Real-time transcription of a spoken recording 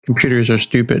computers are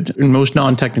stupid. And most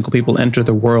non-technical people enter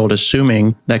the world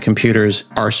assuming that computers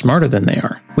are smarter than they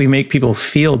are. We make people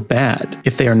feel bad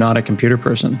if they are not a computer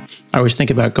person. I always think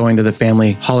about going to the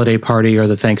family holiday party or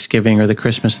the Thanksgiving or the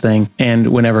Christmas thing. And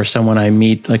whenever someone I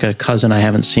meet, like a cousin I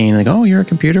haven't seen, they go, "Oh, you're a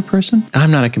computer person?" I'm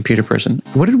not a computer person.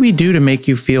 What did we do to make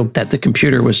you feel that the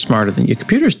computer was smarter than you?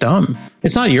 Computer's dumb.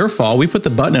 It's not your fault. We put the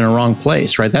button in a wrong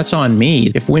place, right? That's on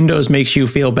me. If Windows makes you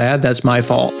feel bad, that's my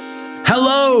fault.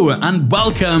 Hello and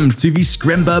welcome to the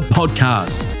Scrimba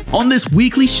podcast. On this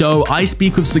weekly show, I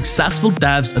speak with successful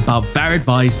devs about their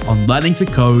advice on learning to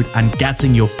code and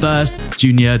getting your first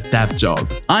junior dev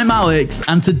job. I'm Alex,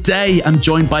 and today I'm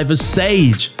joined by the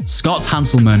sage, Scott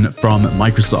Hanselman from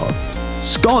Microsoft.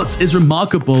 Scott is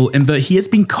remarkable in that he has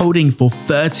been coding for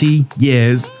 30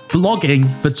 years, blogging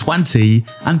for 20,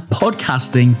 and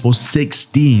podcasting for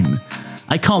 16.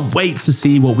 I can't wait to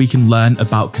see what we can learn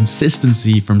about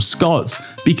consistency from Scott,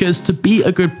 because to be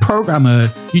a good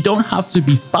programmer, you don't have to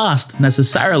be fast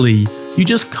necessarily, you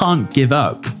just can't give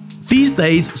up. These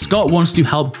days, Scott wants to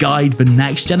help guide the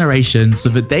next generation so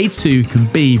that they too can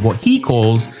be what he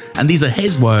calls, and these are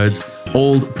his words,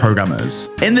 old programmers.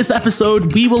 In this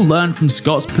episode, we will learn from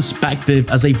Scott's perspective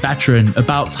as a veteran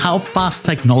about how fast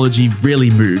technology really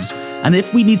moves, and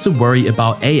if we need to worry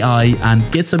about AI and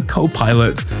GitHub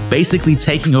Copilot basically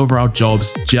taking over our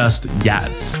jobs just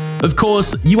yet. Of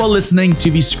course, you are listening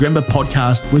to the Scrimba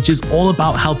podcast, which is all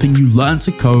about helping you learn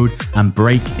to code and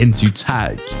break into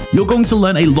tech. You're going to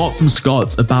learn a lot from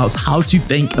Scott about how to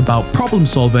think about problem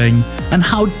solving and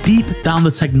how deep down the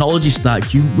technology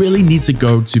stack you really need to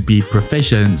go to be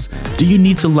proficient. Do you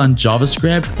need to learn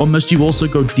JavaScript, or must you also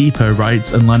go deeper,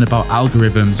 right, and learn about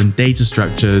algorithms and data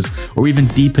structures, or even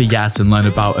deeper yet and learn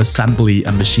about assembly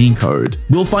and machine code?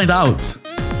 We'll find out.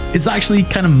 It's actually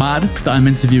kind of mad that I'm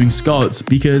interviewing Scott,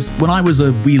 because when I was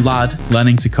a wee lad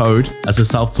learning to code as a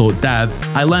self-taught dev,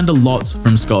 I learned a lot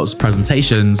from Scott's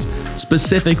presentations.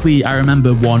 Specifically, I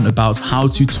remember one about how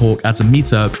to talk at a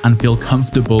meetup and feel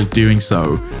comfortable doing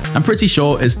so. I'm pretty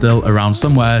sure it's still around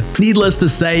somewhere. Needless to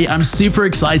say, I'm super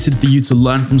excited for you to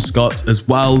learn from Scott as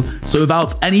well. So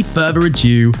without any further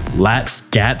ado, let's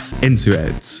get into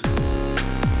it.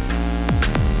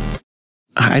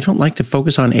 I don't like to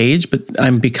focus on age, but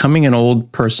I'm becoming an old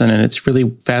person, and it's really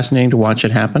fascinating to watch it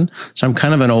happen. So I'm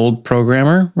kind of an old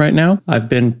programmer right now. I've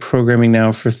been programming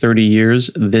now for 30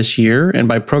 years this year. And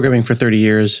by programming for 30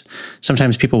 years,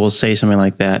 sometimes people will say something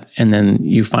like that. And then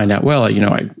you find out, well,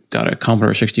 I got a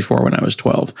Commodore 64 when I was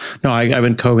 12. No, I've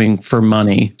been coding for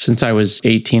money since I was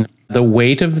 18. The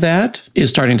weight of that is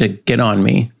starting to get on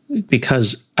me,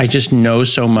 because I just know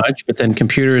so much, but then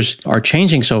computers are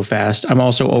changing so fast. I'm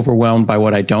also overwhelmed by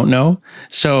what I don't know.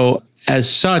 So as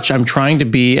such, I'm trying to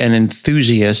be an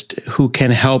enthusiast who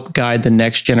can help guide the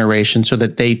next generation so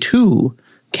that they too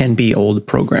can be old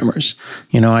programmers.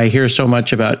 I hear so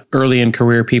much about early in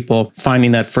career people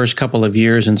finding that first couple of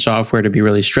years in software to be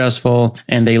really stressful,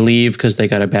 and they leave because they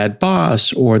got a bad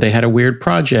boss, or they had a weird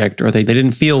project, or they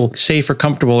didn't feel safe or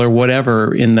comfortable or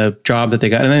whatever in the job that they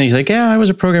got. And then he's like, yeah, I was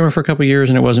a programmer for a couple of years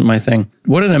and it wasn't my thing.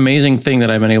 What an amazing thing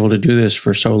that I've been able to do this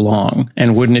for so long.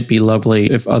 And wouldn't it be lovely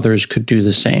if others could do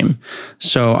the same?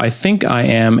 So I think I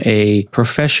am a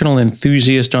professional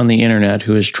enthusiast on the internet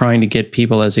who is trying to get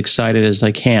people as excited as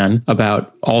I can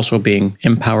about also being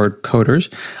empowered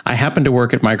coders. I happen to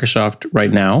work at Microsoft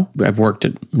right now. I've worked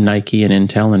at Nike and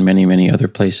Intel and many, many other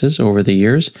places over the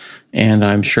years. And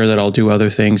I'm sure that I'll do other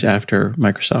things after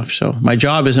Microsoft. So my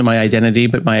job isn't my identity,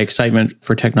 but my excitement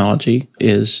for technology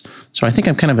is. So I think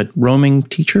I'm kind of a roaming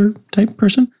teacher type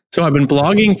person. So I've been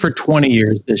blogging for 20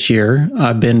 years this year.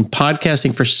 I've been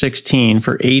podcasting for 16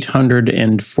 for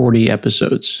 840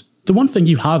 episodes. The one thing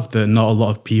you have that not a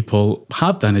lot of people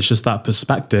have then is just that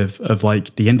perspective of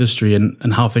like the industry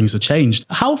and how things have changed.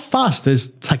 How fast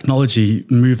is technology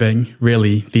moving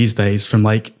really these days from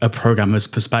like a programmer's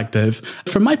perspective?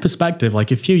 From my perspective,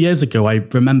 like a few years ago, I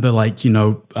remember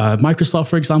Microsoft,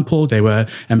 for example, they were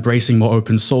embracing more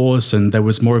open source, and there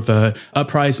was more of a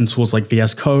uprising towards like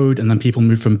VS Code, and then people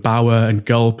moved from Bower and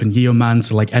Gulp and Yeoman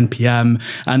to like NPM,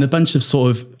 and a bunch of sort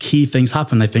of key things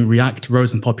happened. I think React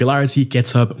rose in popularity,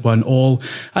 GitHub went all.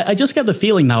 I just get the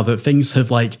feeling now that things have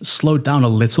like slowed down a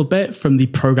little bit from the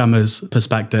programmer's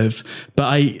perspective, but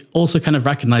I also kind of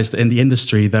recognize that in the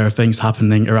industry, there are things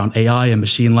happening around AI and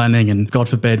machine learning and, God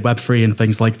forbid, Web3 and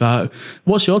things like that.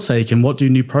 What's your take, and what do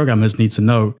new programmers need to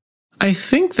know? I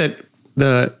think that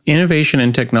the innovation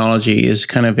in technology is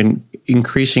kind of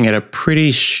increasing at a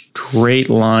pretty straight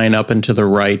line up and to the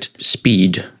right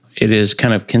speed. It is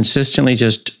kind of consistently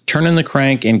just turning the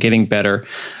crank and getting better.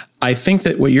 I think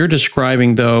that what you're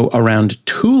describing, though, around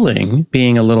tooling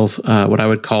being a little, what I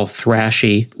would call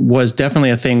thrashy, was definitely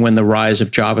a thing when the rise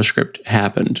of JavaScript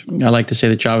happened. I like to say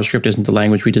that JavaScript isn't the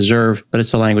language we deserve, but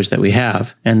it's the language that we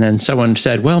have. And then someone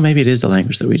said, well, maybe it is the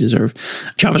language that we deserve.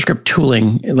 JavaScript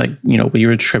tooling, like, when you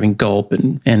were describing gulp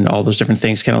and all those different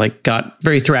things, kind of like got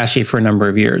very thrashy for a number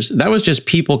of years. That was just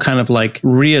people kind of like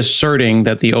reasserting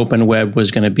that the open web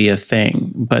was going to be a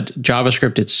thing. But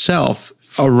JavaScript itself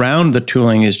around the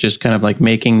tooling is just kind of like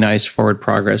making nice forward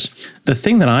progress. The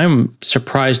thing that I'm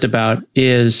surprised about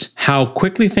is how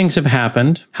quickly things have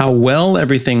happened, how well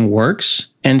everything works,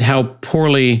 and how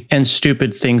poorly and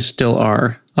stupid things still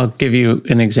are. I'll give you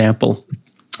an example.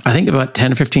 I think about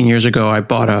 10 or 15 years ago, I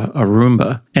bought a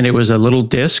Roomba, and it was a little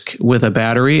disc with a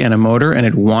battery and a motor, and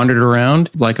it wandered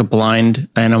around like a blind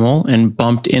animal and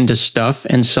bumped into stuff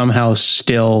and somehow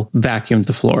still vacuumed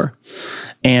the floor.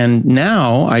 And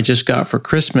now I just got for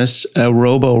Christmas a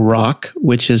Roborock,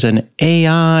 which is an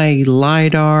AI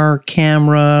LiDAR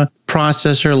camera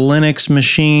processor Linux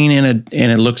machine, and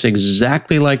it looks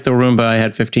exactly like the Roomba I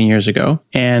had 15 years ago.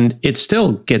 And it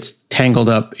still gets tangled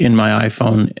up in my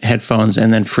iPhone headphones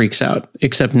and then freaks out,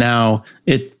 except now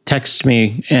it texts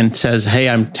me and says, hey,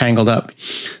 I'm tangled up.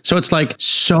 So it's like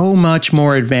so much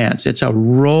more advanced. It's a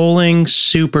rolling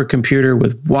supercomputer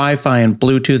with Wi-Fi and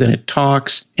Bluetooth, and it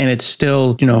talks, and it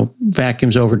still,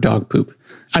 vacuums over dog poop.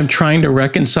 I'm trying to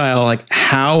reconcile like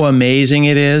how amazing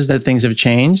it is that things have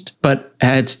changed, but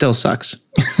it still sucks.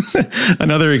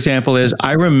 Another example is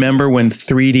I remember when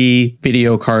 3D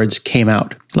video cards came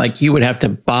out. Like you would have to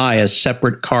buy a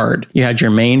separate card. You had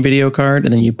your main video card,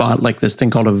 and then you bought like this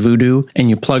thing called a Voodoo, and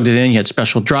you plugged it in. You had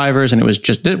special drivers, and it was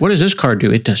just, what does this card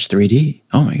do? It does 3D.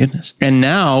 Oh my goodness. And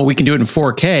now we can do it in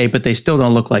 4K, but they still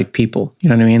don't look like people. You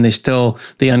know what I mean?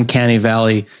 The uncanny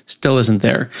valley still isn't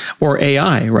there. Or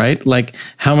AI, right? Like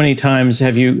how many times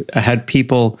have you had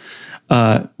people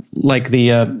like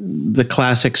the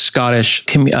classic Scottish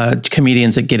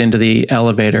comedians that get into the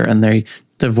elevator and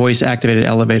the voice activated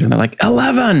elevator, and they're like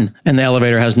 11, and the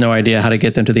elevator has no idea how to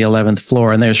get them to the 11th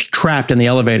floor, and they're trapped in the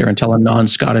elevator until a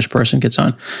non-Scottish person gets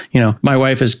on. My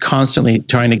wife is constantly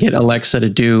trying to get Alexa to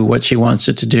do what she wants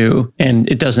it to do, and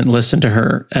it doesn't listen to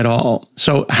her at all.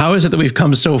 So how is it that we've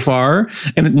come so far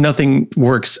and nothing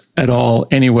works at all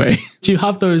anyway? Do you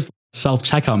have those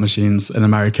self-checkout machines in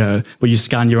America where you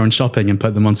scan your own shopping and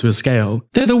put them onto a scale?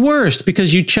 They're the worst,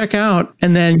 because you check out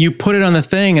and then you put it on the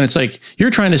thing and it's like, you're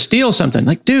trying to steal something.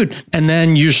 Like, dude, and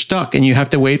then you're stuck and you have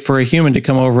to wait for a human to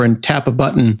come over and tap a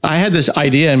button. I had this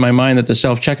idea in my mind that the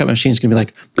self-checkout machine is going to be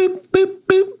like, boop, boop,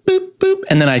 boop, boop, boop.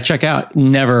 And then I check out.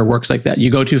 Never works like that.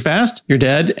 You go too fast, you're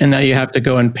dead. And now you have to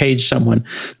go and page someone.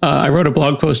 I wrote a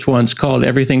blog post once called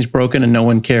Everything's Broken and No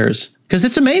One Cares. Because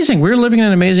it's amazing. We're living in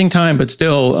an amazing time, but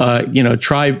still,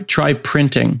 try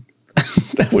printing.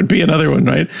 That would be another one,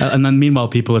 right? And then meanwhile,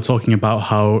 people are talking about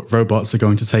how robots are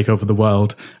going to take over the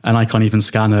world, and I can't even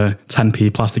scan a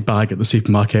 10p plastic bag at the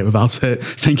supermarket without it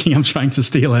thinking I'm trying to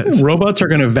steal it. Robots are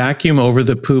going to vacuum over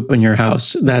the poop in your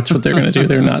house. That's what they're going to do.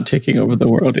 They're not taking over the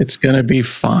world. It's going to be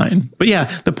fine. But yeah,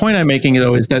 the point I'm making,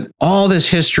 though, is that all this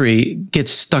history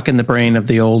gets stuck in the brain of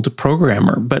the old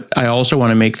programmer. But I also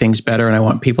want to make things better, and I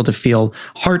want people to feel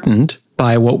heartened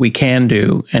by what we can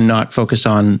do and not focus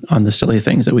on the silly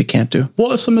things that we can't do.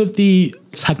 What are some of the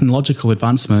technological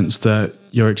advancements that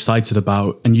you're excited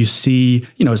about? And you see,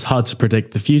 it's hard to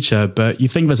predict the future, but you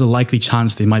think there's a likely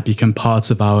chance they might become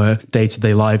part of our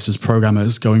day-to-day lives as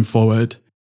programmers going forward?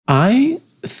 I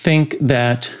think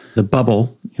that the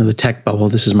bubble, the tech bubble,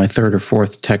 this is my third or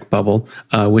fourth tech bubble,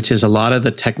 which is a lot of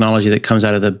the technology that comes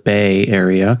out of the Bay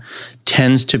Area,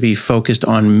 tends to be focused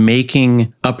on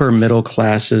making upper middle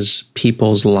classes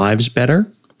people's lives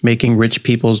better, making rich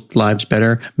people's lives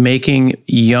better, making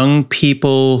young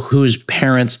people whose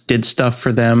parents did stuff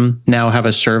for them now have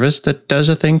a service that does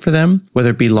a thing for them,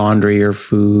 whether it be laundry or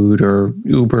food or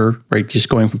Uber, right? Just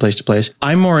going from place to place.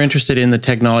 I'm more interested in the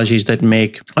technologies that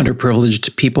make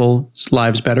underprivileged people's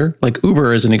lives better. Like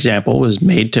Uber, as an example, was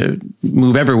made to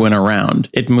move everyone around.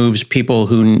 It moves people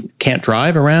who can't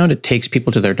drive around. It takes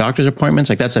people to their doctor's appointments.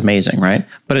 Like that's amazing, right?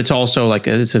 But it's also like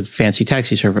it's a fancy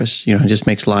taxi service. It just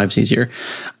makes lives easier.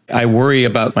 I worry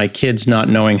about my kids not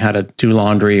knowing how to do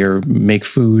laundry or make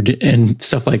food and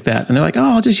stuff like that. And they're like, oh,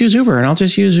 I'll just use Uber and I'll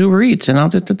just use Uber Eats and I'll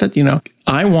just,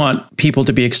 I want people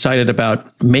to be excited about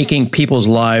making people's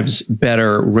lives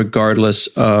better regardless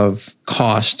of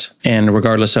cost and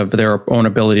regardless of their own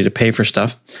ability to pay for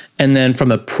stuff. And then from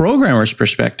the programmer's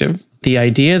perspective, the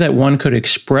idea that one could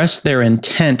express their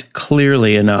intent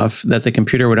clearly enough that the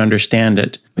computer would understand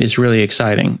it is really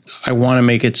exciting. I want to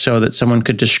make it so that someone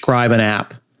could describe an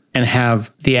app and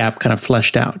have the app kind of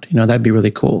fleshed out. That'd be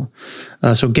really cool.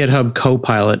 So GitHub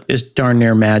Copilot is darn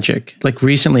near magic. Like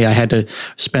recently I had to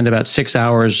spend about 6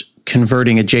 hours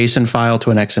converting a JSON file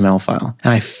to an XML file.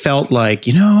 And I felt like,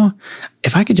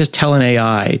 if I could just tell an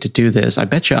AI to do this, I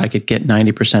bet you I could get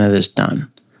 90% of this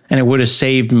done. And it would have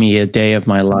saved me a day of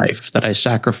my life that I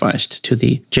sacrificed to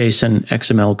the JSON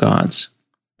XML gods.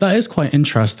 That is quite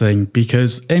interesting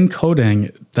because in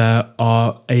coding, there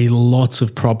are a lot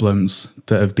of problems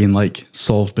that have been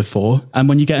solved before. And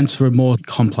when you get into a more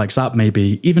complex app,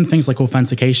 maybe even things like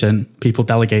authentication, people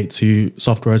delegate to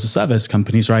software as a service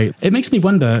companies, right? It makes me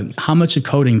wonder how much of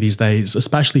coding these days,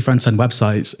 especially front-end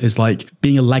websites, is like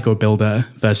being a Lego builder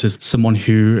versus someone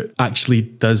who actually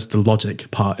does the logic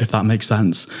part, if that makes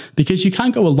sense. Because you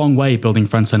can go a long way building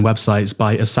front-end websites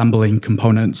by assembling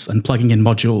components and plugging in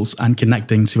modules and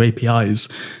connecting to APIs.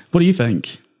 What do you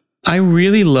think? I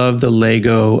really love the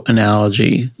Lego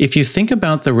analogy. If you think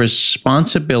about the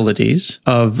responsibilities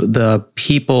of the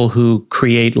people who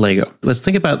create Lego, let's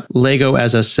think about Lego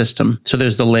as a system. So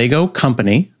there's the Lego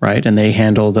company, right? And they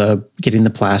handle getting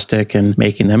the plastic and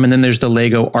making them. And then there's the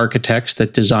Lego architects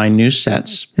that design new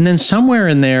sets. And then somewhere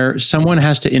in there, someone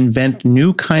has to invent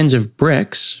new kinds of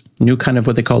bricks, new kind of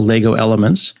what they call Lego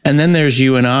elements. And then there's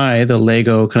you and I, the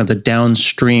Lego, kind of the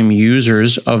downstream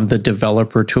users of the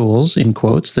developer tools, in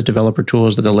quotes, the developer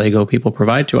tools that the Lego people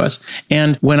provide to us.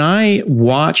 And when I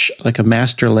watch like a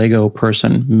master Lego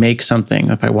person make something,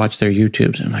 if I watch their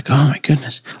YouTubes, I'm like, oh my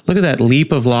goodness, look at that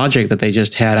leap of logic that they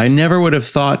just had. I never would have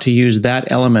thought to use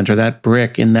that element or that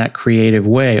brick in that creative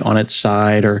way on its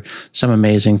side or some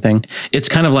amazing thing. It's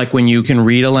kind of like when you can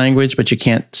read a language, but you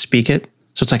can't speak it.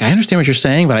 So it's like, I understand what you're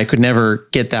saying, but I could never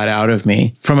get that out of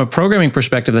me. From a programming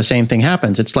perspective, the same thing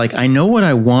happens. It's like, I know what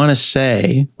I want to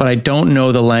say, but I don't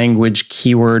know the language,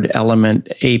 keyword, element,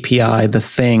 API, the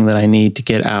thing that I need to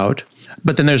get out.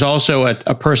 But then there's also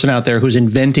a person out there who's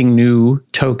inventing new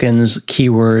tokens,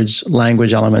 keywords,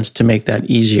 language elements to make that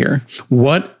easier.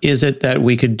 What is it that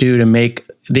we could do to make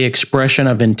the expression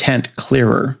of intent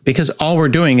clearer? Because all we're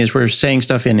doing is we're saying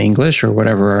stuff in English or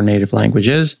whatever our native language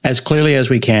is as clearly as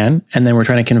we can. And then we're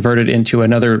trying to convert it into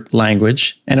another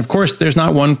language. And of course, there's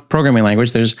not one programming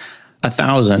language. There's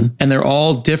 1,000. And they're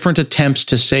all different attempts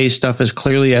to say stuff as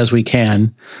clearly as we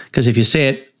can. Because if you say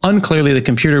it unclearly, the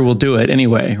computer will do it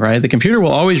anyway, right? The computer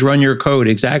will always run your code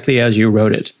exactly as you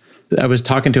wrote it. I was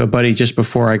talking to a buddy just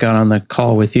before I got on the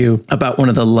call with you about one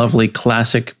of the lovely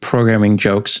classic programming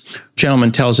jokes.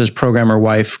 Gentleman tells his programmer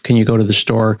wife, can you go to the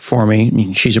store for me? I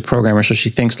mean, she's a programmer, so she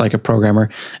thinks like a programmer,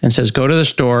 and says, go to the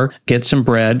store, get some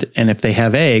bread, and if they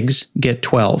have eggs, get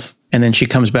 12. And then she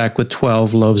comes back with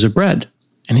 12 loaves of bread.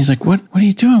 And he's like, what are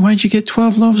you doing? Why'd you get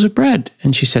 12 loaves of bread?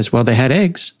 And she says, well, they had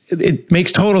eggs. It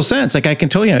makes total sense. Like I can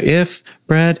tell you, if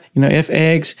bread, if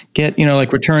eggs, get,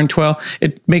 return 12,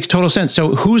 it makes total sense.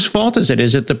 So whose fault is it?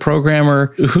 Is it the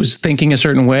programmer who's thinking a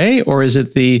certain way, or is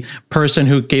it the person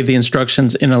who gave the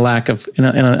instructions in an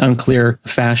unclear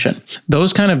fashion?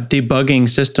 Those kind of debugging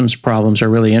systems problems are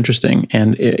really interesting.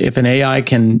 And if an AI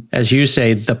can, as you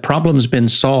say, the problem's been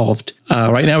solved,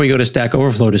 right now we go to Stack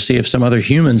Overflow to see if some other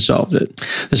human solved it.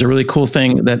 There's a really cool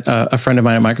thing that a friend of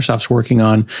mine at Microsoft's working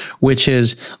on, which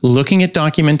is looking at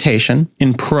documentation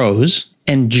in prose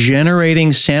and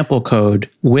generating sample code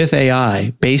with AI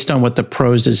based on what the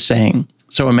prose is saying.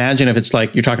 So imagine if it's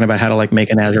like you're talking about how to make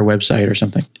an Azure website or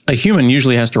something. A human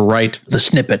usually has to write the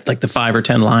snippet, like the 5 or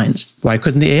 10 lines. Why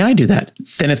couldn't the AI do that?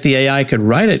 Then if the AI could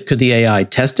write it, could the AI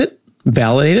test it,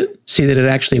 validate it, see that it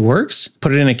actually works,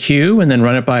 put it in a queue, and then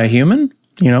run it by a human?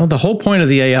 The whole point of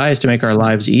the AI is to make our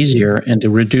lives easier and to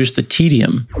reduce the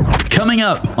tedium. Coming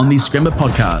up on the Scrimba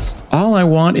podcast. All I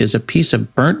want is a piece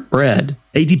of burnt bread.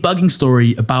 A debugging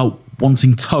story about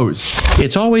wanting toast.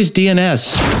 It's always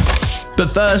DNS. But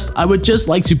first, I would just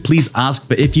like to please ask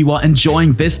that if you are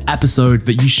enjoying this episode,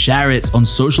 that you share it on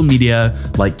social media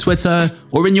like Twitter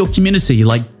or in your community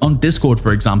like on Discord,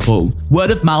 for example.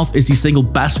 Word of mouth is the single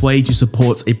best way to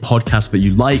support a podcast that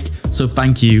you like, so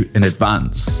thank you in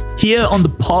advance. Here on the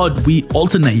pod, we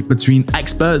alternate between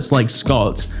experts like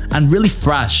Scott and really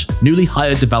fresh, newly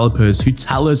hired developers who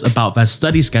tell us about their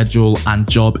study schedule and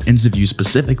job interview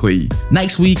specifically.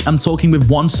 Next week, I'm talking with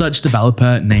one such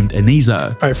developer named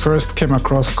Aniza. I first came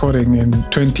across coding in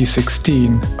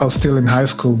 2016. I was still in high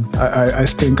school. I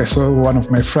think I saw one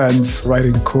of my friends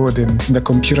writing code in the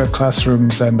computer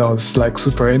classrooms, and I was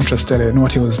super interested in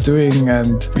what he was doing,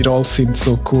 and it all seemed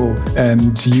so cool.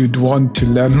 And you'd want to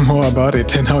learn more about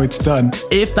it and how it's done.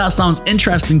 If that sounds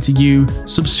interesting to you,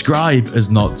 subscribe as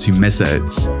not to miss it.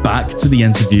 Back to the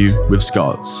interview with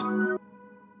Scott.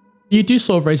 You do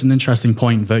sort of raise an interesting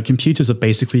point that computers are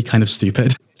basically kind of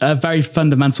stupid. a very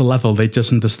fundamental level, they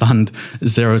just understand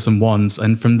zeros and ones.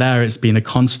 And from there, it's been a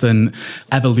constant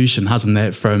evolution, hasn't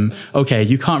it? From, okay,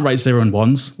 you can't write 0 and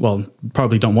 1s. Well,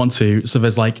 probably don't want to. So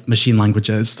there's like machine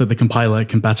languages that the compiler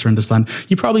can better understand.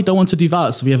 You probably don't want to do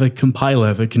that. So we have a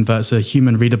compiler that converts a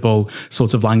human readable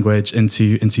sort of language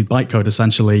into bytecode,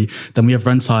 essentially. Then we have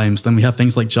runtimes. Then we have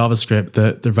things like JavaScript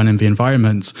that run in the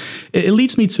environment. It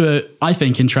leads me to a, I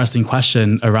think, interesting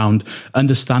question around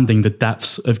understanding the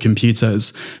depths of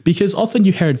computers. Because often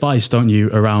you hear advice, don't you,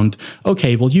 around,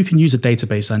 okay, well, you can use a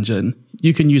database engine,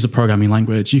 you can use a programming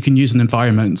language, you can use an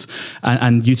environment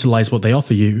and utilize what they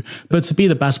offer you. But to be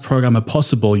the best programmer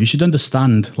possible, you should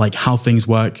understand like how things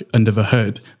work under the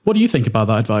hood. What do you think about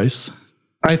that advice?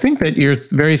 I think that you're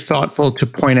very thoughtful to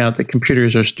point out that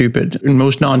computers are stupid. And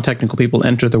most non-technical people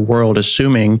enter the world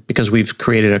assuming, because we've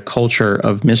created a culture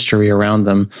of mystery around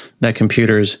them, that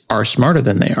computers are smarter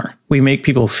than they are. We make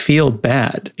people feel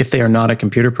bad if they are not a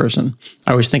computer person.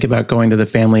 I always think about going to the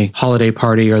family holiday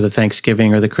party or the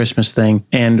Thanksgiving or the Christmas thing.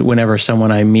 And whenever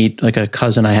someone I meet, like a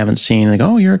cousin I haven't seen, like,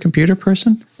 oh, you're a computer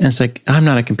person? And it's like, I'm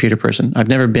not a computer person. I've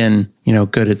never been,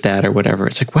 good at that or whatever.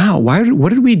 It's like, wow, what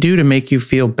did we do to make you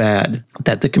feel bad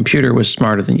that the computer was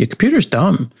smarter than you? Computer's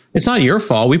dumb. It's not your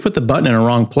fault. We put the button in a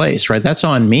wrong place, right? That's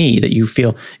on me that you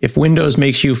feel, if Windows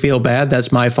makes you feel bad, that's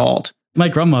my fault. My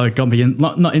grandma got me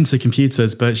not into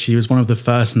computers, but she was one of the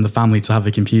first in the family to have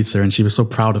a computer, and she was so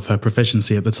proud of her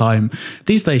proficiency at the time.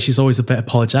 These days, she's always a bit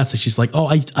apologetic. She's like, oh,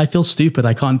 I feel stupid.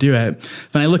 I can't do it.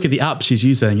 When I look at the app she's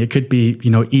using, it could be,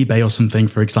 eBay or something,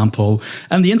 for example,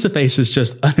 and the interface is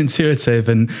just unintuitive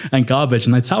and garbage.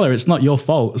 And I tell her, it's not your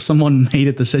fault. Someone made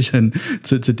a decision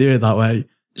to do it that way.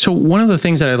 So one of the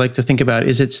things that I like to think about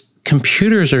is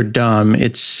computers are dumb.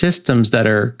 It's systems that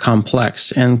are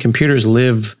complex, and computers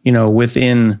live,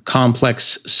 within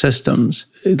complex systems.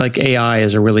 Like AI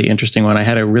is a really interesting one. I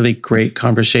had a really great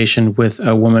conversation with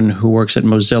a woman who works at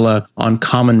Mozilla on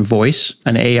Common Voice,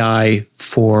 an AI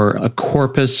for a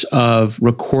corpus of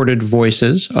recorded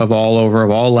voices of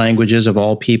all languages, of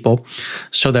all people,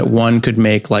 so that one could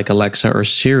make like Alexa or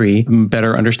Siri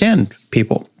better understand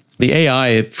people. The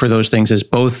AI for those things is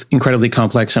both incredibly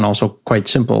complex and also quite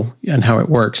simple in how it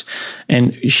works.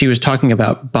 And she was talking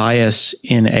about bias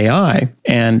in AI.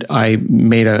 And I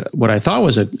made what I thought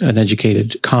was an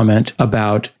educated comment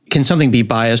about, can something be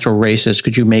biased or racist?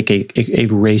 Could you make a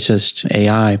racist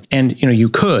AI? And, you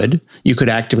could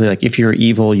actively, like, if you're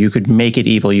evil, you could make it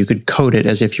evil. You could code it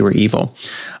as if you were evil.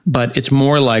 But it's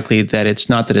more likely that it's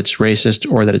not that it's racist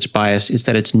or that it's biased. It's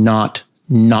that it's not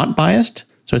biased.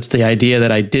 So it's the idea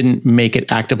that I didn't make it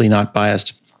actively not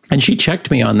biased. And she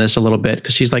checked me on this a little bit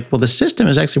because she's like, well, the system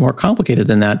is actually more complicated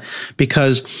than that,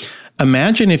 because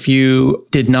imagine if you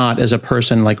did not, as a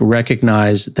person, like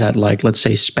recognize that, like, let's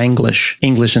say Spanglish,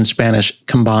 English and Spanish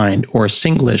combined, or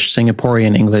Singlish,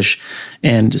 Singaporean English,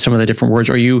 and some of the different words,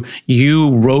 or you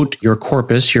wrote your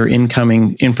corpus, your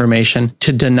incoming information,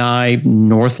 to deny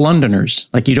North Londoners,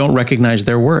 like you don't recognize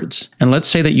their words. And let's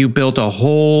say that you built a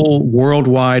whole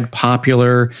worldwide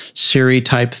popular Siri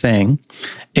type thing,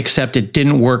 except it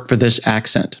didn't work for this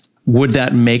accent. Would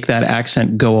that make that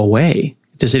accent go away?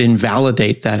 Does it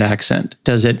invalidate that accent?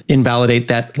 Does it invalidate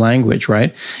that language,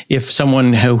 right? If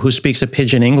someone who speaks a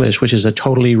pidgin English, which is a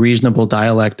totally reasonable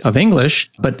dialect of English,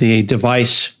 but the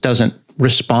device doesn't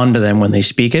respond to them when they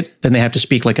speak it, then they have to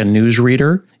speak like a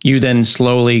newsreader. You then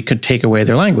slowly could take away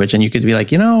their language. And you could be like,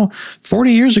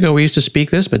 40 years ago, we used to speak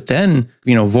this, but then,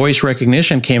 voice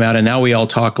recognition came out and now we all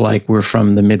talk like we're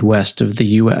from the Midwest of the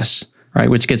US. Right,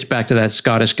 which gets back to that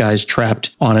Scottish guys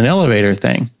trapped on an elevator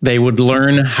thing. They would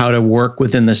learn how to work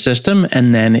within the system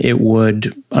and then it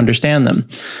would understand them.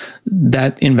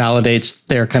 That invalidates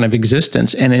their kind of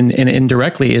existence and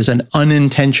indirectly is an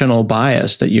unintentional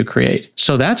bias that you create.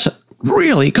 So that's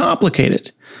really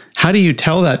complicated. How do you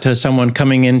tell that to someone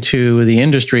coming into the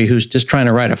industry who's just trying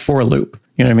to write a for loop?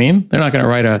 You know what I mean? They're not going to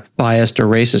write a biased or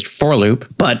racist for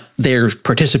loop, but they're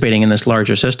participating in this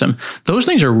larger system. Those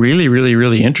things are really, really,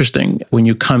 really interesting when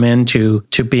you come into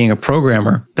being a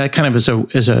programmer. That kind of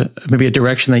is a maybe a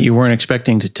direction that you weren't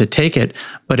expecting to take it,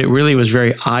 but it really was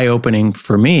very eye-opening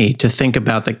for me to think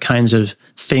about the kinds of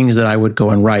things that I would go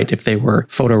and write if they were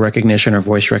photo recognition or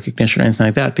voice recognition or anything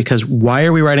like that. Because why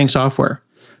are we writing software?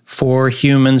 For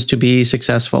humans to be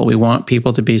successful. We want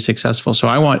people to be successful. So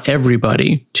I want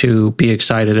everybody to be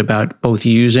excited about both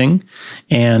using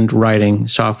and writing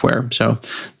software. So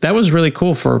that was really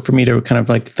cool for me to kind of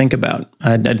like think about.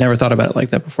 I'd never thought about it like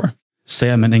that before.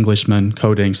 say I'm an Englishman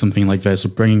coding something like this or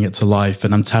bringing it to life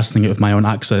and I'm testing it with my own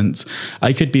accent,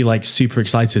 I could be like super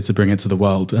excited to bring it to the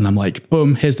world. And I'm like,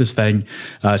 boom, here's this thing.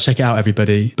 Check it out,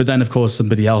 everybody. But then, of course,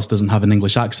 somebody else doesn't have an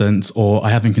English accent, or I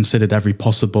haven't considered every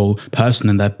possible person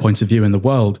and their point of view in the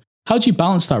world. How do you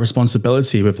balance that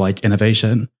responsibility with like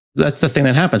innovation? That's the thing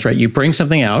that happens, right? You bring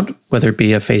something out, whether it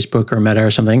be a Facebook or Meta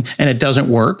or something, and it doesn't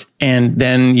work. And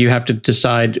then you have to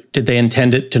decide, did they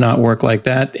intend it to not work like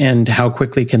that? And how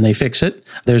quickly can they fix it?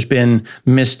 There's been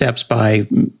missteps by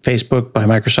Facebook, by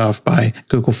Microsoft, by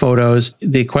Google Photos.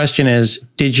 The question is,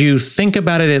 did you think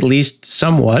about it at least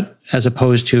somewhat, as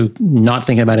opposed to not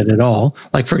thinking about it at all?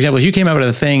 Like, for example, if you came out with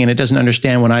a thing and it doesn't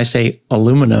understand when I say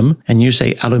aluminum and you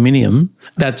say aluminium,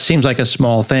 that seems like a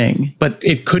small thing, but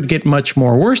it could get much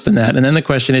more worse than that. And then the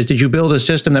question is, did you build a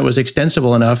system that was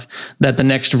extensible enough that the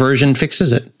next version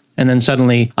fixes it? And then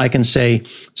suddenly I can say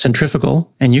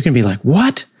centrifugal and you can be like,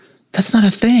 what? That's not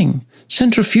a thing.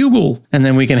 Centrifugal. And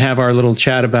then we can have our little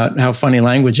chat about how funny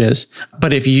language is.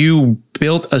 But if you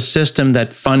built a system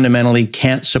that fundamentally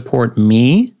can't support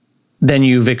me, then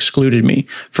you've excluded me.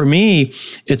 For me,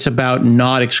 it's about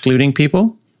not excluding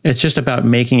people. It's just about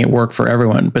making it work for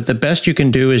everyone. But the best you can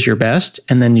do is your best.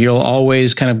 And then you'll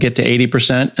always kind of get to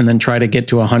 80% and then try to get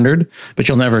to 100, but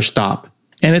you'll never stop.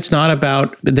 And it's not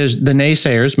about, there's the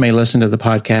naysayers may listen to the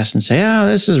podcast and say, oh,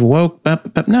 this is woke.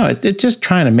 But no, it's just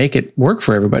trying to make it work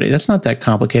for everybody. That's not that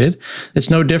complicated. It's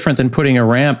no different than putting a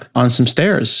ramp on some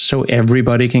stairs so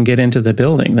everybody can get into the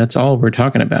building. That's all we're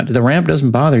talking about. The ramp doesn't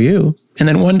bother you. And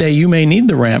then one day you may need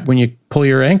the ramp when you pull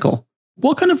your ankle.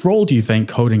 What kind of role do you think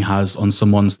coding has on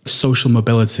someone's social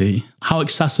mobility? How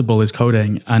accessible is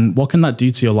coding? And what can that do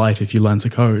to your life if you learn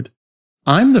to code?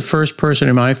 I'm the first person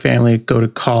in my family to go to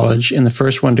college and the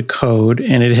first one to code,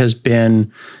 and it has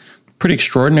been pretty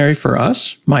extraordinary for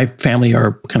us. My family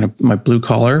are kind of my blue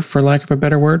collar, for lack of a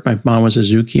better word. My mom was a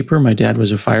zookeeper. My dad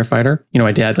was a firefighter. You know,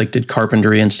 my dad did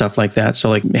carpentry and stuff like that.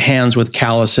 So hands with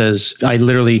calluses. I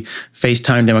literally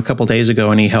FaceTimed him a couple days ago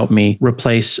and he helped me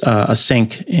replace a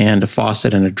sink and a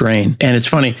faucet and a drain. And it's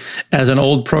funny, as an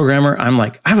old programmer,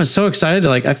 I was so excited.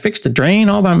 I fixed the drain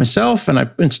all by myself and I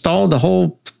installed the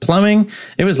whole plumbing.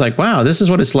 It was like, wow, this is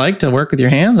what it's like to work with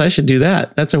your hands. I should do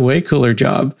that. That's a way cooler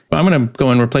job. I'm going to go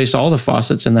and replace all the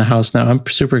faucets in the house now. I'm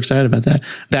super excited about that.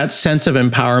 That sense of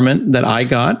empowerment that I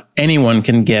got, anyone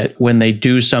can get when they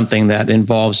do something that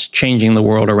involves changing the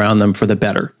world around them for the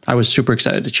better. I was super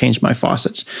excited to change my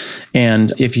faucets.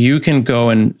 And if you can go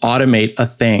and automate a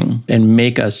thing and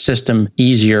make a system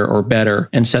easier or better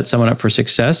and set someone up for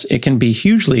success, it can be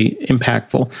hugely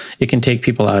impactful. It can take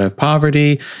people out of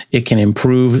poverty. It can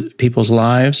improve people's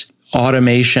lives.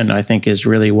 Automation, I think, is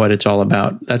really what it's all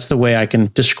about. That's the way I can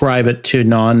describe it to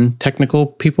non-technical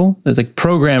people. Like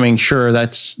programming, sure,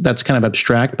 that's kind of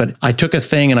abstract, but I took a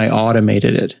thing and I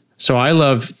automated it. So I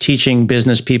love teaching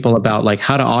business people about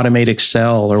how to automate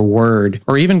Excel or Word,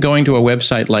 or even going to a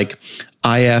website like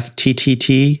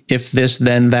IFTTT, if this,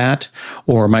 then that,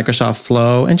 or Microsoft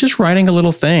Flow, and just writing a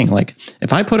little thing.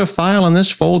 If I put a file in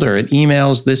this folder, it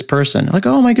emails this person.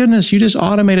 Oh my goodness, you just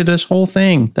automated this whole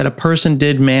thing that a person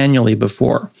did manually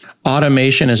before.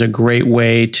 Automation is a great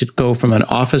way to go from an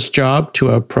office job to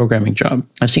a programming job.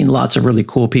 I've seen lots of really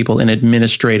cool people in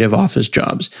administrative office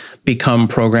jobs become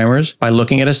programmers by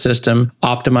looking at a system,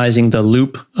 optimizing the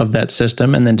loop of that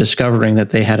system, and then discovering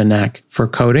that they had a knack for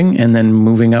coding and then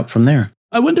moving up from there.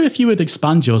 I wonder if you would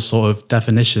expand your sort of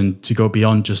definition to go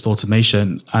beyond just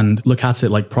automation and look at it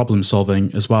like problem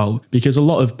solving as well, because a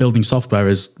lot of building software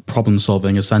is problem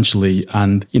solving essentially.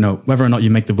 And, whether or not you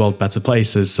make the world a better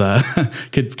place is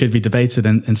could be debated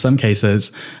in some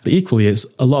cases. But equally, it's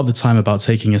a lot of the time about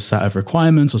taking a set of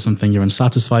requirements or something you're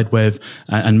unsatisfied with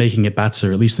and making it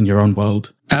better, at least in your own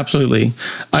world. Absolutely.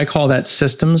 I call that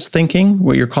systems thinking,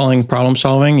 what you're calling problem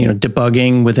solving,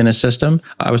 debugging within a system.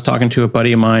 I was talking to a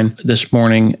buddy of mine this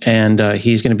morning, and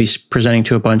he's going to be presenting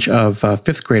to a bunch of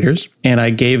fifth graders. And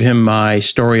I gave him my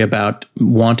story about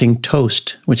wanting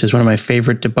toast, which is one of my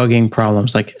favorite debugging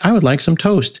problems. I would like some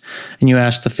toast. And you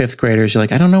ask the fifth graders, you're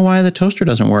I don't know why the toaster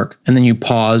doesn't work. And then you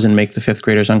pause and make the fifth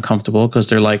graders uncomfortable because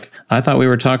they're I thought we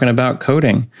were talking about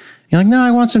coding. You're no,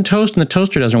 I want some toast and the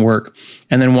toaster doesn't work.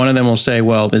 And then one of them will say,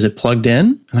 well, is it plugged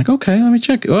in? I'm okay, let me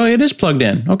check. Oh, it is plugged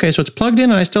in. Okay, so it's plugged in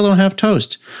and I still don't have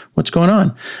toast. What's going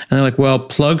on? And they're well,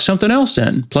 plug something else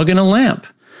in. Plug in a lamp.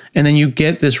 And then you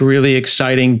get this really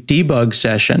exciting debug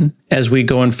session as we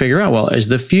go and figure out, well, is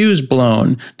the fuse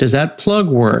blown? Does that plug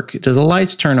work? Do the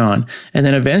lights turn on? And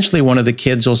then eventually one of the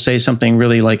kids will say something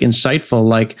really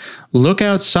insightful, look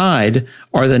outside,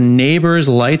 are the neighbor's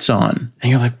lights on?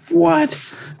 And you're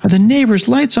what? Are the neighbor's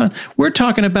lights on? We're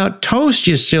talking about toast,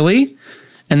 you silly.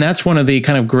 And that's one of the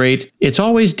kind of great, it's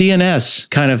always DNS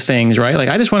kind of things, right? Like,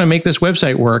 I just want to make this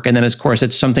website work. And then, of course,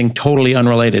 it's something totally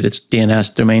unrelated. It's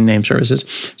DNS, domain name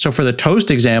services. So for the toast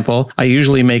example, I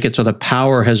usually make it so the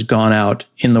power has gone out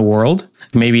in the world.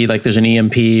 Maybe like there's an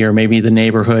EMP, or maybe the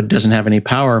neighborhood doesn't have any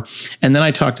power. And then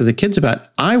I talk to the kids about,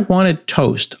 I wanted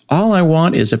toast. All I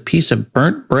want is a piece of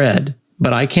burnt bread.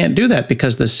 But I can't do that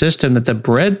because the system that the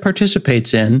bread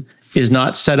participates in is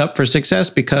not set up for success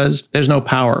because there's no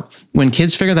power. When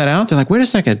kids figure that out, they're like, wait a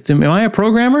second, am I a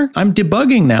programmer? I'm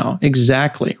debugging now.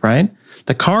 Exactly, right?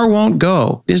 The car won't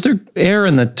go. Is there air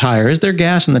in the tire? Is there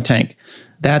gas in the tank?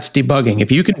 That's debugging.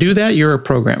 If you can do that, you're a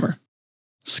programmer.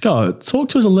 Scott, talk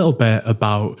to us a little bit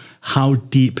about how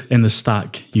deep in the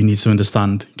stack you need to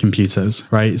understand computers,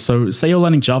 right? So say you're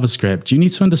learning JavaScript, you need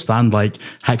to understand like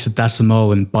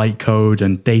hexadecimal and bytecode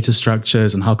and data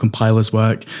structures and how compilers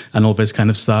work and all this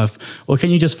kind of stuff. Or can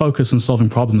you just focus on solving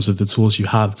problems with the tools you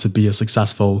have to be a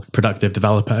successful, productive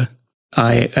developer?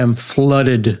 I am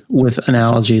flooded with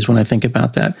analogies when I think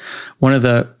about that. One of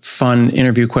the fun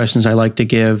interview questions I like to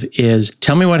give is,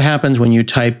 tell me what happens when you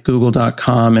type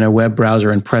google.com in a web browser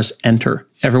and press enter.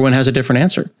 Everyone has a different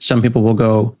answer. Some people will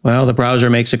go, well, the browser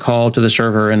makes a call to the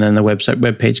server and then the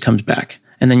web page comes back.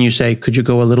 And then you say, could you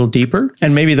go a little deeper?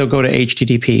 And maybe they'll go to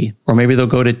HTTP, or maybe they'll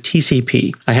go to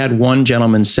TCP. I had one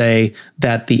gentleman say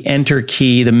that the enter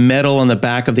key, the metal on the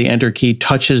back of the enter key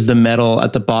touches the metal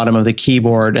at the bottom of the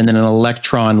keyboard, and then an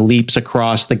electron leaps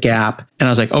across the gap. And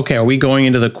I was like, okay, are we going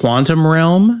into the quantum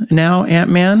realm now,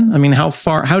 Ant-Man? I mean,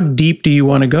 how deep do you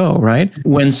want to go, right?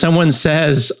 When someone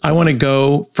says, I want to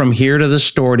go from here to the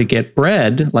store to get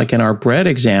bread, like in our bread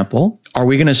example, are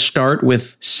we going to start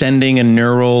with sending a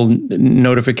neural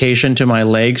notification to my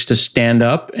legs to stand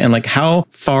up? And like, how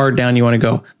far down you want to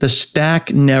go? The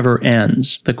stack never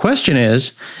ends. The question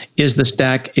is the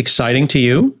stack exciting to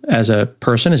you as a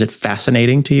person? Is it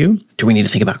fascinating to you? Do we need to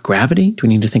think about gravity? Do we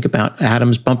need to think about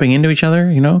atoms bumping into each other?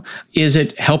 Is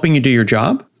it helping you do your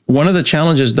job? One of the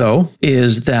challenges, though,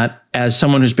 is that as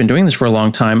someone who's been doing this for a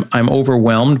long time, I'm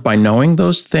overwhelmed by knowing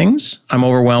those things. I'm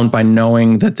overwhelmed by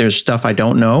knowing that there's stuff I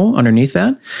don't know underneath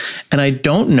that. And I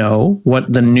don't know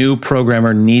what the new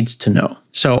programmer needs to know.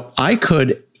 So I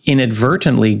could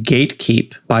inadvertently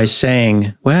gatekeep by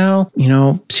saying, well,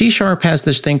 C# has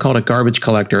this thing called a garbage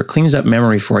collector. It cleans up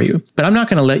memory for you. But I'm not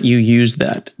going to let you use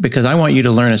that because I want you to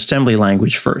learn assembly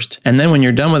language first. And then when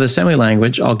you're done with assembly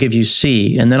language, I'll give you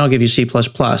C, and then I'll give you C++,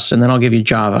 and then I'll give you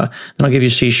Java, then I'll give you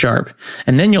C#.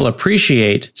 And then you'll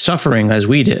appreciate suffering as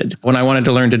we did. When I wanted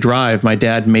to learn to drive, my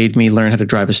dad made me learn how to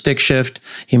drive a stick shift.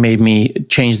 He made me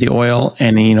change the oil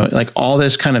and, like all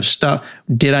this kind of stuff.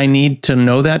 Did I need to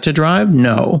know that to drive?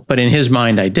 No. But in his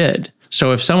mind, I did.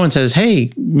 So if someone says, hey,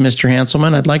 Mr.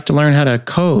 Hanselman, I'd like to learn how to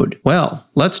code. Well,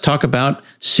 let's talk about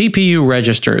CPU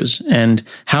registers and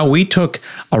how we took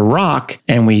a rock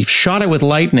and we shot it with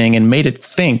lightning and made it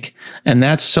think. And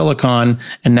that's silicon.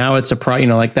 And now it's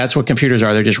that's what computers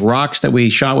are. They're just rocks that we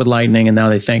shot with lightning and now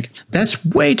they think. That's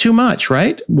way too much,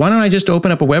 right? Why don't I just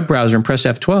open up a web browser and press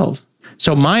F12?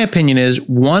 So my opinion is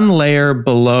one layer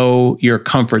below your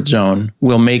comfort zone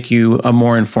will make you a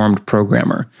more informed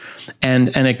programmer.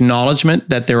 And an acknowledgement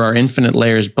that there are infinite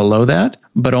layers below that,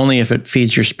 but only if it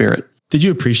feeds your spirit. Did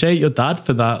you appreciate your dad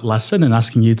for that lesson and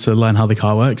asking you to learn how the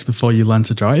car works before you learn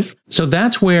to drive? So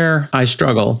that's where I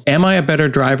struggle. Am I a better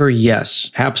driver? Yes,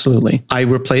 absolutely. I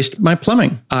replaced my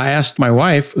plumbing. I asked my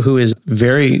wife, who is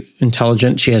very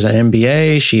intelligent. She has an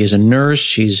MBA. She is a nurse.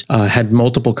 She's had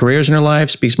multiple careers in her life,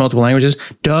 speaks multiple languages,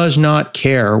 does not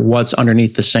care what's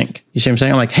underneath the sink. You see what I'm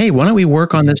saying? I'm like, hey, why don't we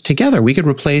work on this together? We could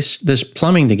replace this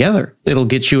plumbing together. It'll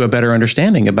get you a better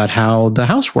understanding about how the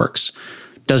house works.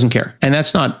 Doesn't care. And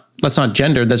that's not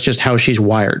gendered. That's just how she's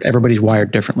wired. Everybody's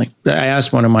wired differently. I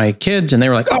asked one of my kids and they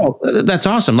were like, oh, that's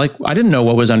awesome. Like, I didn't know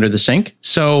what was under the sink.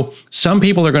 So some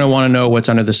people are going to want to know what's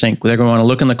under the sink. They're going to want to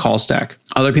look in the call stack.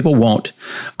 Other people won't.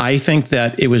 I think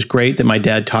that it was great that my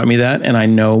dad taught me that and I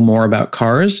know more about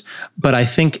cars, but I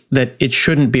think that it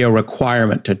shouldn't be a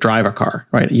requirement to drive a car,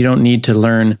 right? You don't need to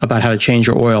learn about how to change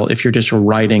your oil if you're just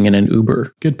riding in an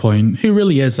Uber. Good point. Who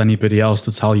really is anybody else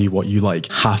to tell you what you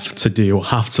have to do or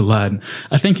have to learn?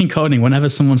 I think in coding, whenever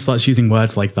someone starts using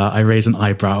words like that, I raise an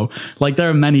eyebrow. Like, there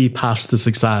are many paths to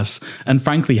success. And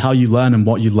frankly, how you learn and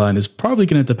what you learn is probably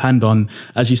going to depend on,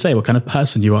 as you say, what kind of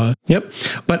person you are. Yep.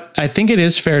 But I think it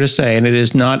is fair to say, and it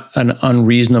is not an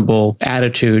unreasonable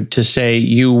attitude to say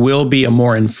you will be a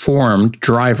more informed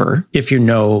driver if you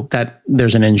know that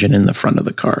there's an engine in the front of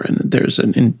the car and there's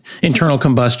an internal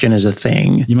combustion is a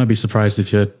thing. You might be surprised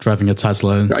if you're driving a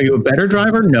Tesla. Are you a better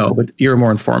driver? No, but you're a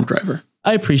more informed driver.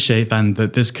 I appreciate then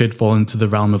that this could fall into the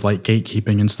realm of like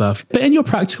gatekeeping and stuff. But in your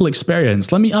practical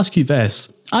experience, let me ask you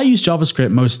this. I use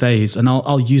JavaScript most days, and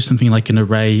I'll use something like an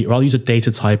array, or I'll use a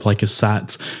data type like a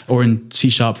set, or in C#,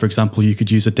 for example, you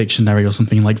could use a dictionary or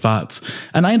something like that.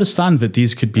 And I understand that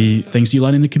these could be things you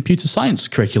learn in a computer science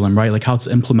curriculum, right? Like how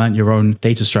to implement your own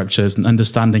data structures and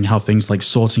understanding how things like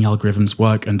sorting algorithms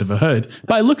work under the hood.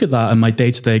 But I look at that in my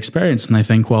day-to-day experience and I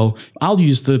think, well, I'll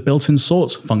use the built-in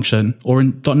sort function, or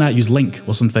in .NET use link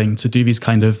or something to do these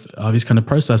kind of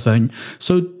processing.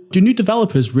 So do new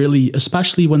developers really,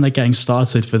 especially when they're getting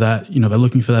started for that, they're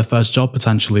looking for their first job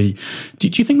potentially, do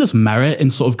you think there's merit in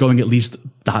sort of going at least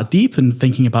that deep and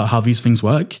thinking about how these things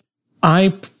work?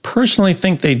 I personally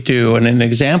think they do. And an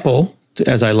example,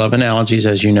 as I love analogies,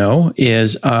 as you know,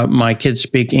 is my kids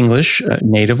speak English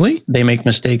natively. They make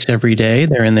mistakes every day.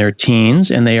 They're in their teens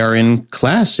and they are in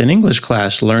English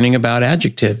class, learning about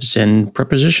adjectives and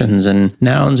prepositions and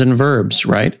nouns and verbs,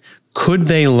 right? Could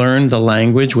they learn the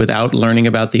language without learning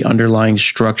about the underlying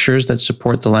structures that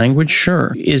support the language?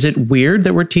 Sure. Is it weird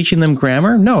that we're teaching them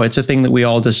grammar? No, it's a thing that we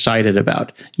all decided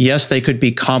about. Yes, they could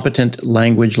be competent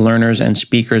language learners and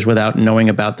speakers without knowing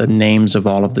about the names of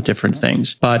all of the different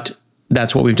things. But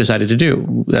that's what we've decided to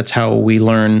do. That's how we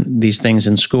learn these things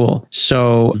in school.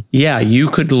 So yeah, you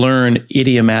could learn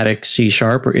idiomatic C#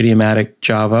 or idiomatic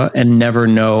Java and never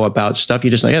know about stuff. You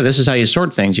just know, yeah, this is how you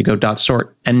sort things. You go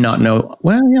 .sort and not know,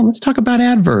 well, yeah, let's talk about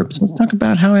adverbs. Let's talk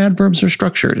about how adverbs are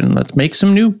structured and let's make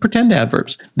some new pretend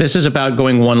adverbs. This is about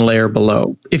going one layer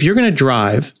below. If you're going to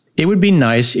drive, it would be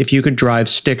nice if you could drive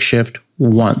stick shift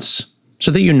once, so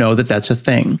that you know that that's a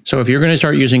thing. So if you're going to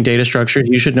start using data structures,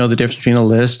 you should know the difference between a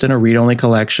list and a read-only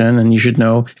collection. And you should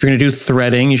know, if you're going to do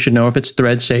threading, you should know if it's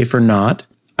thread safe or not.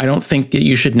 I don't think that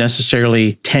you should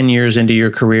necessarily 10 years into your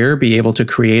career be able to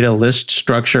create a list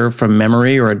structure from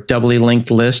memory or a doubly linked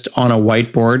list on a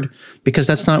whiteboard, because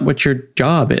that's not what your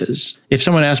job is. If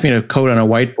someone asked me to code on a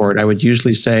whiteboard, I would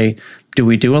usually say, do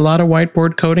we do a lot of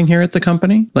whiteboard coding here at the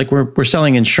company? Like we're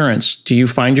selling insurance. Do you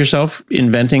find yourself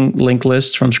inventing linked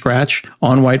lists from scratch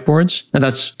on whiteboards? Now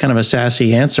that's kind of a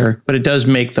sassy answer, but it does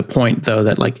make the point though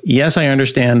that like, yes, I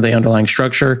understand the underlying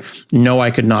structure. No,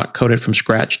 I could not code it from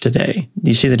scratch today. Do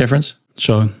you see the difference?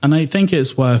 Sure. And I think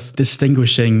it's worth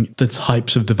distinguishing the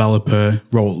types of developer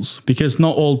roles, because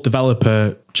not all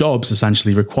developer jobs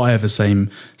essentially require the same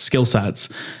skill sets.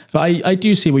 But I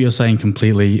do see what you're saying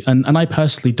completely. And I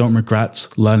personally don't regret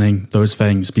learning those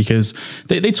things, because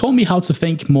they taught me how to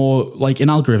think more like in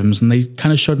algorithms, and they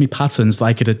kind of showed me patterns that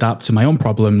I could adapt to my own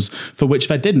problems for which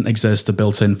there didn't exist a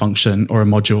built-in function or a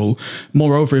module.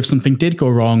 Moreover, if something did go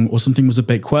wrong or something was a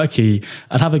bit quirky,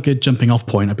 I'd have a good jumping off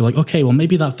point. I'd be like, okay, well,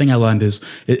 maybe that thing I learned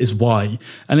is why.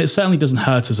 And it certainly doesn't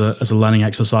hurt as a learning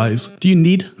exercise. Do you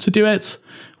need to do it?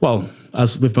 Well,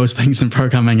 as with most things in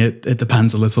programming, it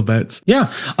depends a little bit.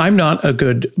 Yeah, I'm not a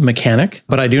good mechanic,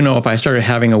 but I do know if I started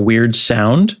having a weird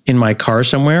sound in my car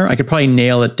somewhere, I could probably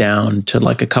nail it down to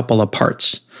like a couple of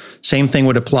parts. Same thing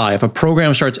would apply. If a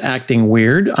program starts acting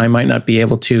weird, I might not be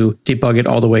able to debug it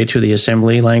all the way to the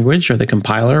assembly language or the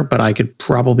compiler, but I could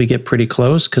probably get pretty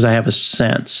close because I have a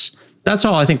sense. That's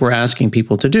all I think we're asking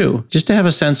people to do, just to have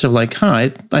a sense of like, I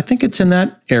think it's in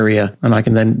that area, and I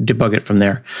can then debug it from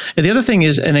there. And the other thing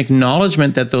is an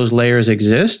acknowledgement that those layers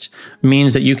exist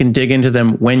means that you can dig into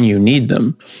them when you need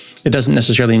them. It doesn't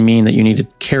necessarily mean that you need to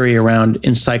carry around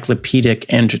encyclopedic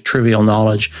and trivial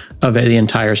knowledge of the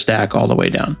entire stack all the way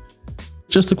down.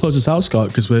 Just to close us out, Scott,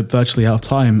 because we're virtually out of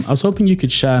time, I was hoping you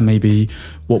could share maybe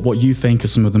what you think are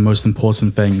some of the most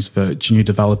important things that junior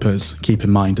developers keep in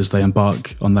mind as they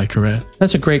embark on their career.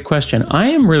 That's a great question. I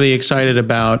am really excited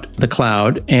about the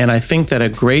cloud, and I think that a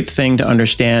great thing to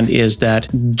understand is that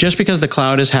just because the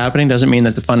cloud is happening doesn't mean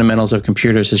that the fundamentals of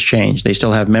computers has changed. They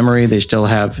still have memory, they still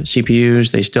have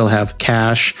CPUs, they still have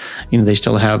cache, they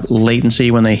still have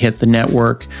latency when they hit the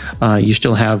network. You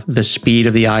still have the speed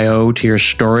of the I/O to your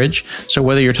storage. So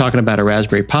whether you're talking about a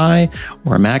Raspberry Pi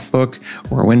or a MacBook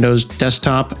or a Windows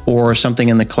desktop or something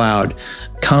in the cloud,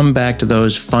 come back to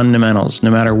those fundamentals.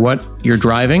 No matter what you're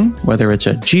driving, whether it's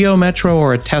a Geo Metro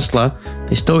or a Tesla,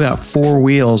 they still got four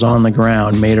wheels on the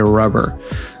ground made of rubber.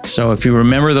 So if you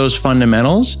remember those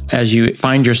fundamentals, as you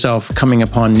find yourself coming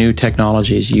upon new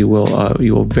technologies, you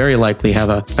will very likely have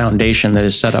a foundation that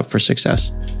is set up for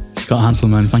success. Scott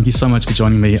Hanselman, thank you so much for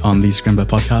joining me on the Scrimba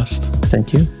podcast.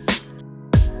 Thank you.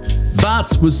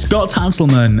 That was Scott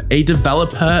Hanselman, a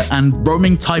developer and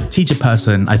roaming type teacher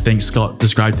person, I think Scott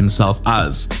described himself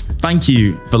as. Thank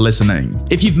you for listening.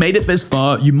 If you've made it this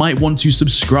far, you might want to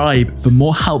subscribe for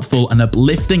more helpful and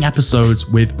uplifting episodes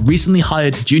with recently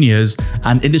hired juniors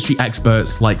and industry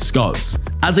experts like Scott.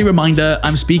 As a reminder,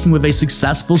 I'm speaking with a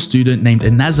successful student named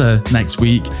Ineza next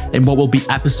week in what will be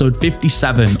episode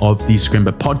 57 of the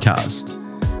Scrimba podcast.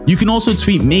 You can also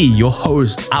tweet me, your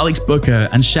host, Alex Booker,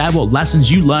 and share what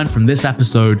lessons you learned from this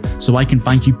episode so I can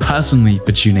thank you personally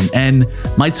for tuning in.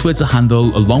 My Twitter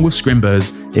handle, along with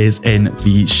Scrimba's, is in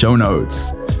the show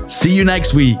notes. See you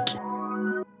next week.